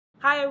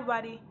Hi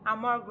everybody,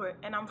 I'm Margaret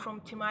and I'm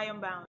from Team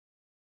IRONBOUND. I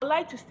would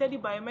like to study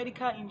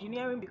biomedical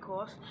engineering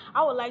because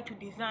I would like to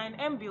design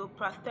and build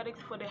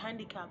prosthetics for the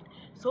handicapped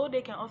so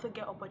they can also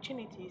get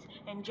opportunities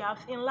and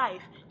jobs in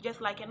life just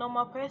like a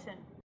normal person.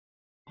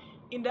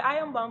 In the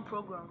IRONBOUND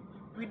program,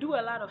 we do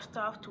a lot of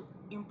stuff to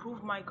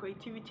improve my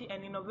creativity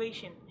and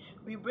innovation.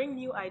 We bring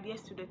new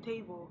ideas to the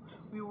table,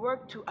 we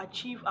work to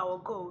achieve our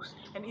goals,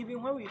 and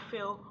even when we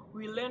fail,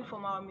 we learn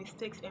from our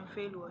mistakes and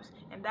failures,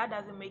 and that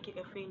doesn't make it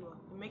a failure,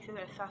 it makes it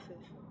a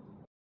success.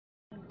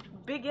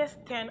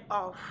 Biggest turn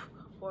off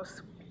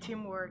was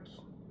teamwork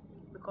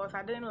because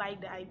I didn't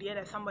like the idea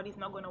that somebody's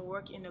not going to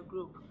work in a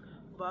group.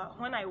 But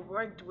when I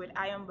worked with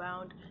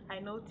IRONBOUND, I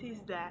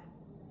noticed that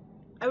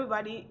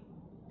everybody,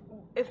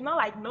 it's not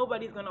like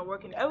nobody's going to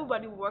work in,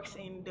 everybody works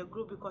in the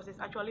group because it's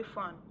actually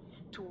fun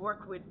to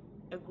work with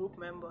a group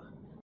member.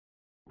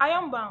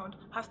 IRONBOUND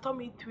has taught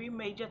me three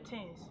major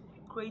things: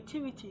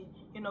 creativity,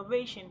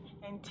 innovation,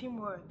 and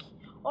teamwork.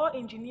 All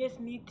engineers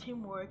need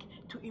teamwork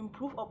to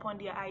improve upon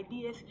their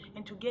ideas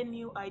and to get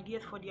new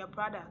ideas for their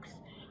products.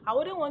 I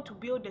wouldn't want to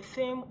build the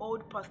same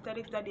old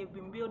prosthetics that they've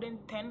been building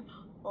 10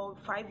 or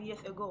 5 years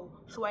ago,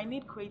 so I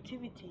need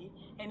creativity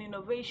and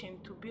innovation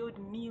to build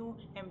new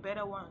and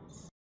better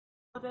ones.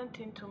 Important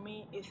thing to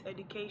me is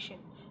education.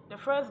 The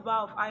first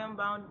bar of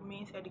IRONBOUND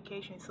means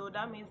education, so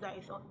that means that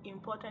it's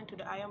important to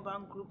the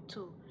IRONBOUND group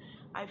too.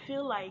 I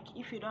feel like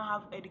if you don't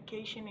have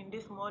education in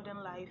this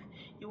modern life,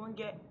 you won't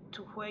get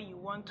to where you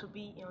want to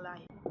be in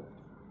life.